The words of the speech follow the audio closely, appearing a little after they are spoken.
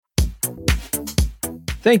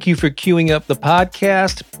Thank you for queuing up the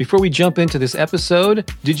podcast. Before we jump into this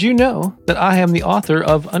episode, did you know that I am the author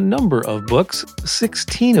of a number of books,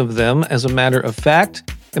 16 of them as a matter of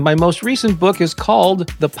fact, and my most recent book is called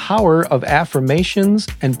The Power of Affirmations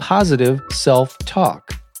and Positive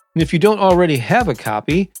Self-Talk. And if you don't already have a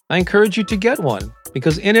copy, I encourage you to get one,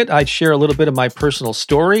 because in it I share a little bit of my personal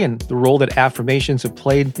story and the role that affirmations have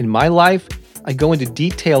played in my life. I go into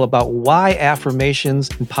detail about why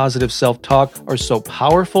affirmations and positive self-talk are so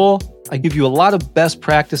powerful. I give you a lot of best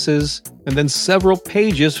practices and then several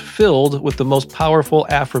pages filled with the most powerful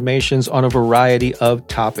affirmations on a variety of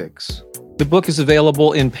topics. The book is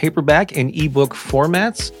available in paperback and ebook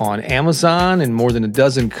formats on Amazon in more than a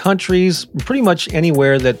dozen countries, pretty much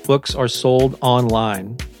anywhere that books are sold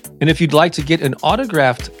online. And if you'd like to get an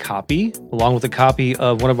autographed copy, along with a copy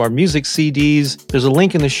of one of our music CDs, there's a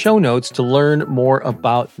link in the show notes to learn more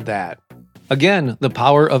about that. Again, The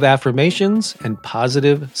Power of Affirmations and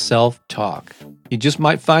Positive Self-Talk. You just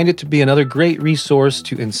might find it to be another great resource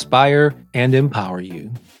to inspire and empower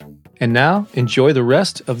you. And now, enjoy the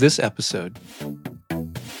rest of this episode.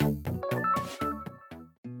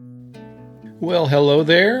 Well, hello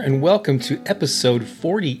there, and welcome to episode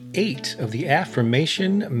 48 of the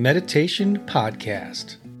Affirmation Meditation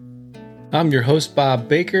Podcast. I'm your host, Bob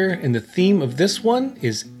Baker, and the theme of this one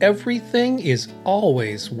is Everything is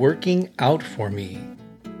Always Working Out for Me.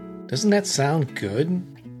 Doesn't that sound good?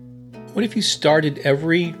 What if you started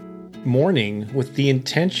every morning with the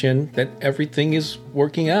intention that everything is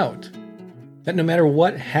working out? That no matter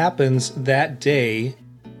what happens that day,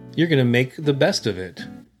 you're going to make the best of it.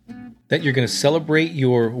 That you're going to celebrate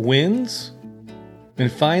your wins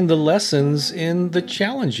and find the lessons in the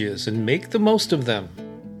challenges and make the most of them.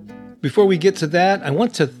 Before we get to that, I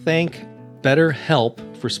want to thank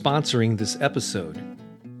BetterHelp for sponsoring this episode.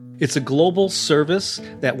 It's a global service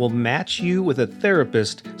that will match you with a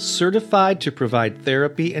therapist certified to provide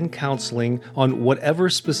therapy and counseling on whatever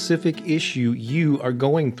specific issue you are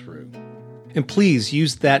going through. And please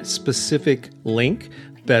use that specific link,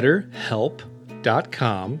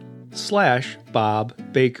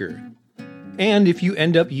 betterhelp.com/Bob Baker. And if you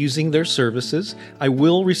end up using their services, I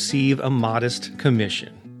will receive a modest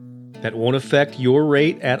commission. That won't affect your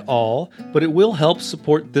rate at all, but it will help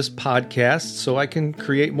support this podcast so I can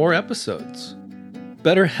create more episodes.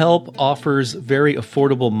 BetterHelp offers very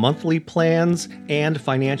affordable monthly plans, and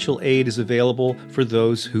financial aid is available for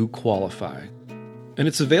those who qualify. And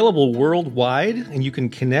it's available worldwide, and you can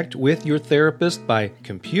connect with your therapist by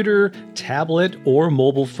computer, tablet, or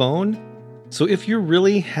mobile phone. So if you're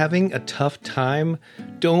really having a tough time,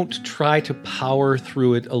 don't try to power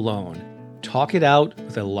through it alone. Talk it out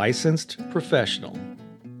with a licensed professional.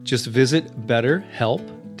 Just visit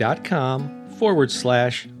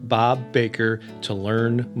betterhelp.com/Bob Baker to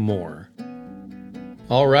learn more.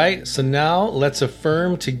 All right, so now let's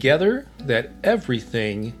affirm together that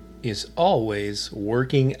everything is always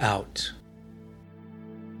working out.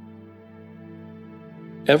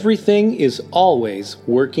 Everything is always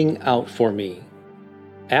working out for me.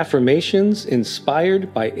 Affirmations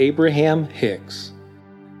inspired by Abraham Hicks,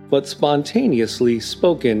 but spontaneously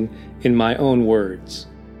spoken in my own words.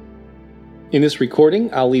 In this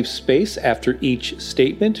recording, I'll leave space after each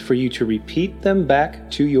statement for you to repeat them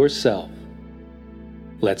back to yourself.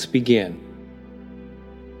 Let's begin.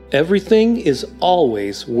 Everything is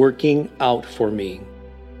always working out for me.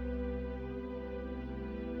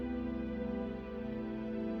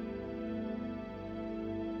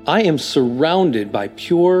 I am surrounded by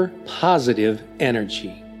pure, positive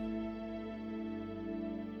energy.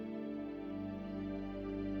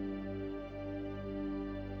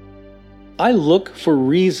 I look for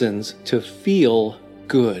reasons to feel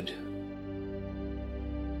good.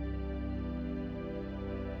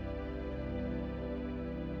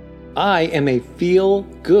 I am a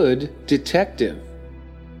feel-good detective.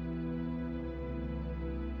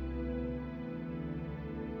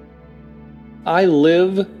 I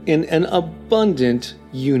live in an abundant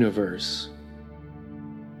universe.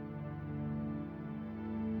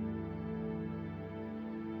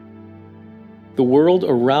 The world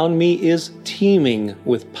around me is teeming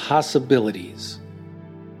with possibilities.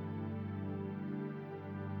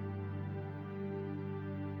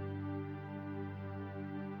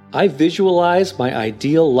 I visualize my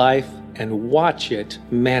ideal life and watch it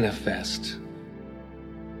manifest.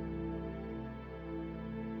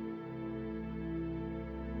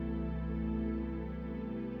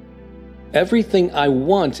 Everything I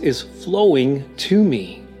want is flowing to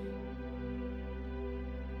me.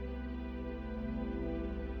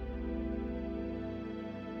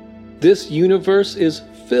 This universe is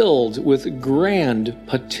filled with grand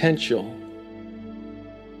potential.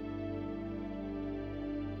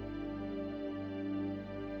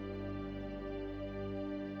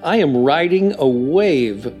 I am riding a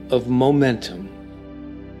wave of momentum.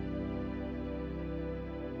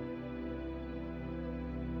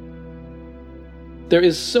 There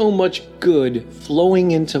is so much good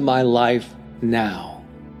flowing into my life now.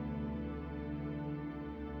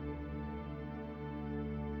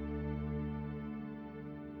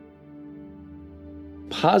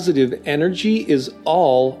 Positive energy is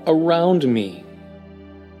all around me.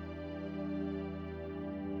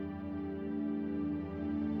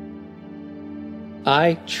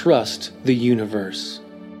 I trust the universe.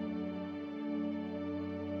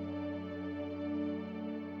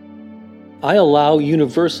 I allow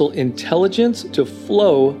universal intelligence to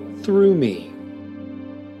flow through me.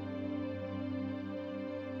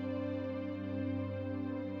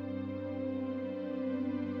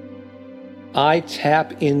 I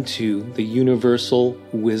tap into the universal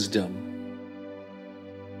wisdom.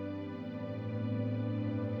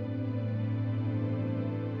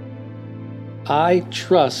 I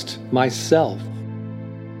trust myself.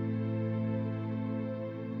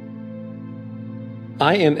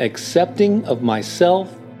 I am accepting of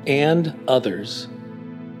myself and others.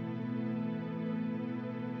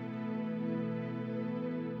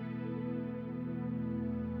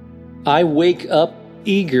 I wake up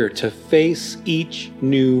eager to face each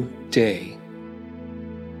new day.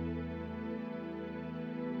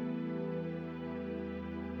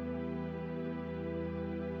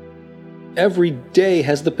 Every day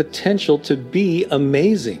has the potential to be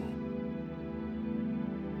amazing.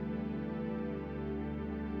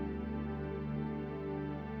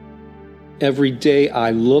 Every day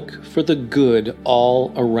I look for the good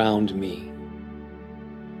all around me.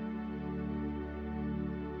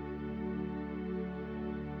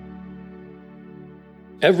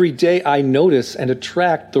 Every day I notice and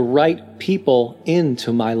attract the right people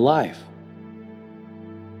into my life.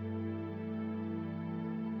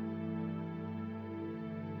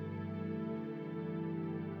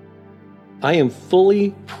 I am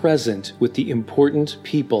fully present with the important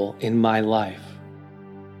people in my life.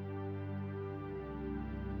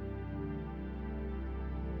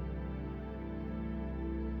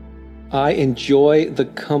 I enjoy the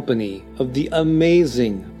company of the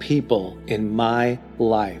amazing people in my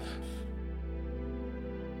life.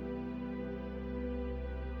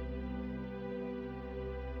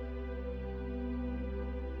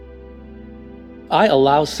 I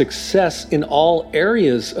allow success in all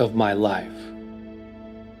areas of my life.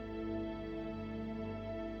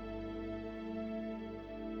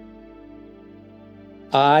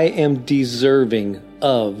 I am deserving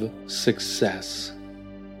of success.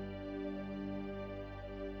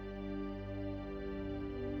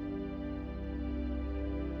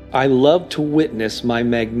 I love to witness my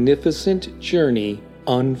magnificent journey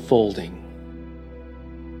unfolding.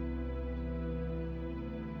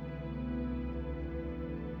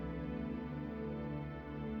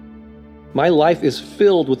 My life is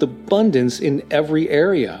filled with abundance in every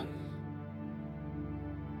area.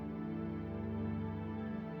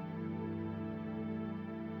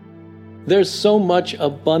 There's so much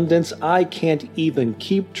abundance I can't even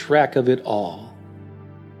keep track of it all.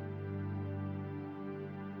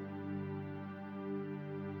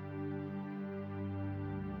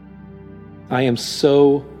 I am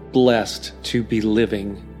so blessed to be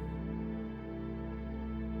living.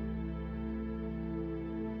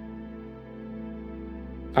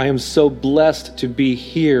 I am so blessed to be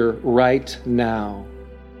here right now.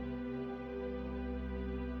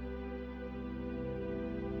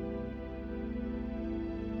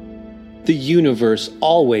 The universe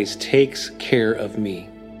always takes care of me.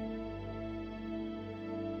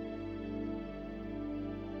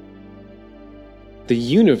 The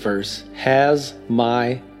universe has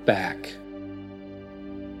my back.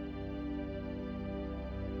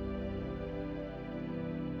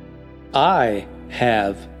 I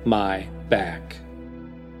have my back.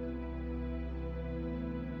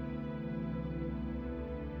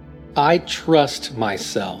 I trust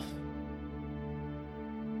myself.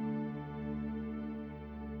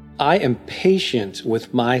 I am patient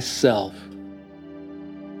with myself.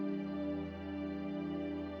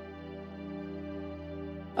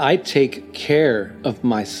 I take care of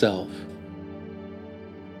myself.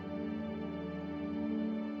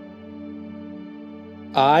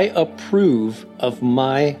 I approve of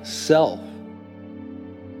myself.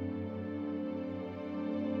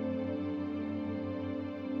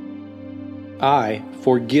 I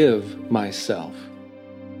forgive myself.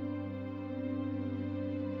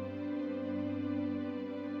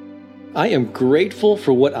 I am grateful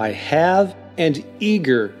for what I have and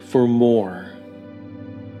eager for more.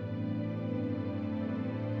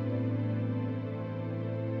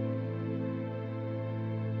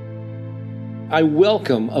 I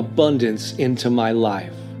welcome abundance into my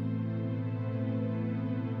life.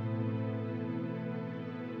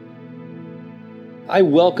 I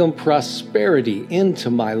welcome prosperity into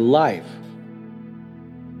my life.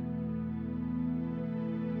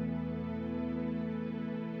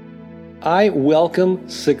 I welcome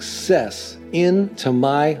success into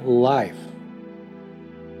my life.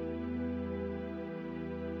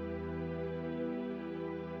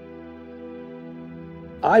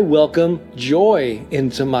 I welcome joy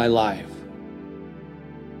into my life.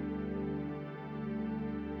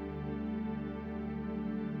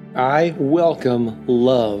 I welcome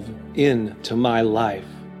love into my life.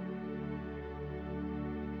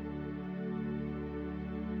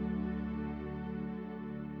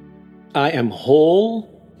 I am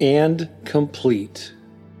whole and complete.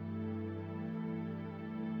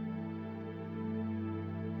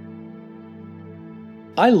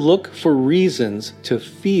 I look for reasons to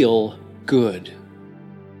feel good.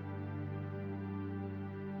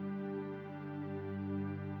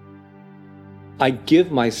 I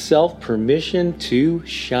give myself permission to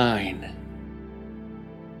shine.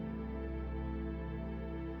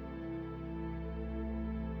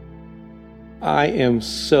 I am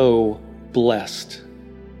so blessed.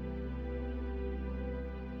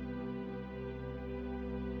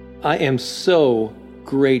 I am so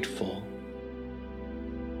grateful.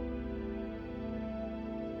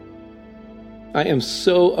 I am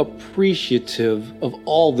so appreciative of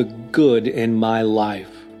all the good in my life.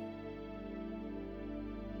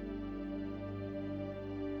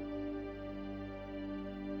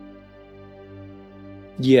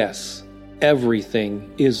 Yes,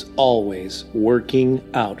 everything is always working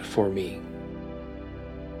out for me.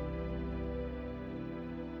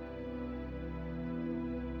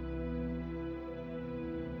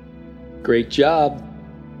 Great job.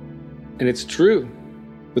 And it's true.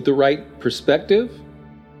 With the right perspective,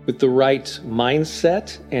 with the right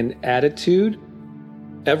mindset and attitude,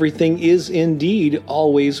 everything is indeed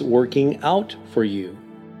always working out for you.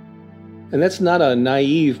 And that's not a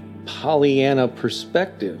naive Pollyanna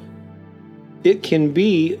perspective. It can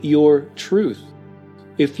be your truth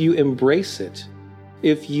if you embrace it,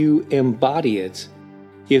 if you embody it,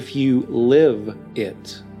 if you live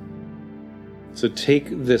it. So take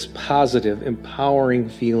this positive, empowering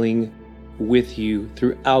feeling with you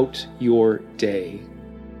throughout your day.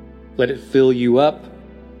 Let it fill you up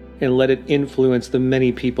and let it influence the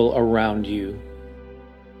many people around you.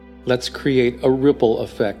 Let's create a ripple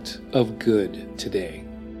effect of good today.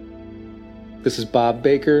 This is Bob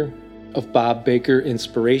Baker of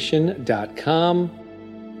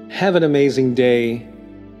BobBakerInspiration.com. Have an amazing day.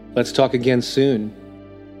 Let's talk again soon.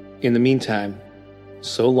 In the meantime,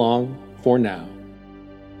 so long for now.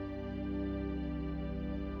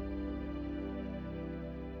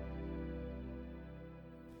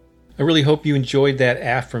 I really hope you enjoyed that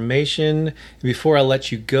affirmation. And before I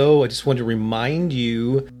let you go, I just want to remind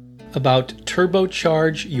you about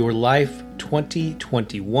Turbocharge Your Life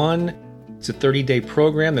 2021. It's a 30-day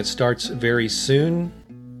program that starts very soon.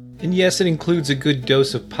 And yes, it includes a good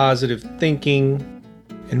dose of positive thinking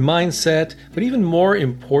and mindset, but even more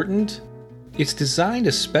important, it's designed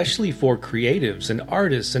especially for creatives and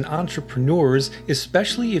artists and entrepreneurs,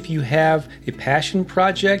 especially if you have a passion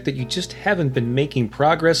project that you just haven't been making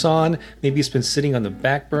progress on. Maybe it's been sitting on the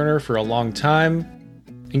back burner for a long time.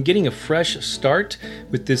 And getting a fresh start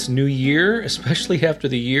with this new year, especially after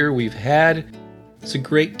the year we've had, it's a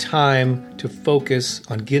great time to focus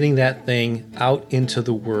on getting that thing out into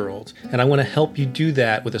the world. And I want to help you do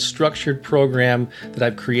that with a structured program that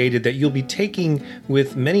I've created that you'll be taking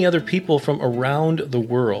with many other people from around the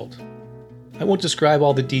world. I won't describe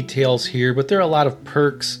all the details here, but there are a lot of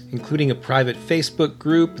perks, including a private Facebook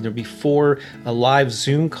group, and there'll be 4 live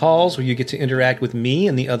Zoom calls where you get to interact with me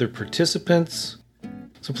and the other participants.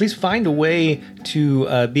 So please find a way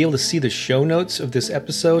to be able to see the show notes of this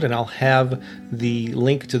episode, and I'll have the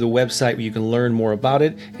link to the website where you can learn more about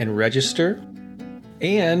it and register.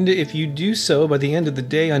 And if you do so by the end of the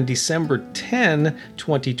day on December 10,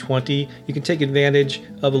 2020, you can take advantage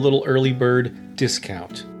of a little early bird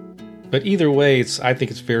discount. But either way, I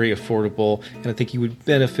think it's very affordable, and I think you would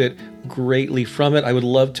benefit greatly from it. I would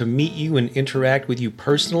love to meet you and interact with you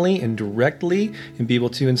personally and directly and be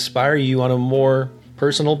able to inspire you on a more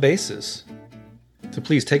personal basis. So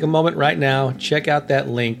please take a moment right now, check out that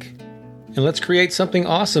link, and let's create something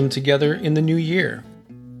awesome together in the new year.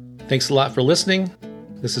 Thanks a lot for listening.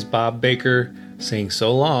 This is Bob Baker saying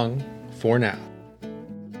so long for now.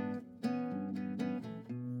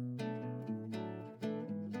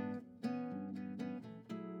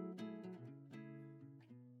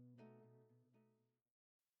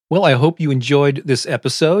 Well, I hope you enjoyed this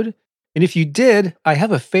episode. And if you did, I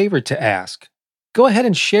have a favor to ask. Go ahead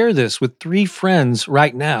and share this with 3 friends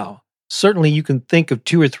right now. Certainly, you can think of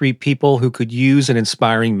 2 or 3 people who could use an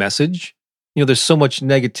inspiring message. There's so much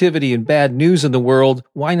negativity and bad news in the world.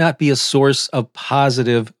 Why not be a source of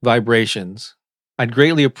positive vibrations? I'd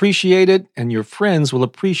greatly appreciate it, and your friends will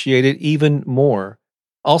appreciate it even more.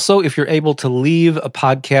 Also, if you're able to leave a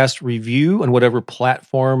podcast review on whatever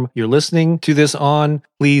platform you're listening to this on,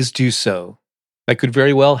 please do so. That could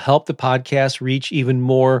very well help the podcast reach even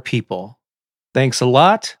more people. Thanks a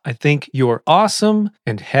lot. I think you're awesome,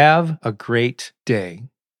 and have a great day.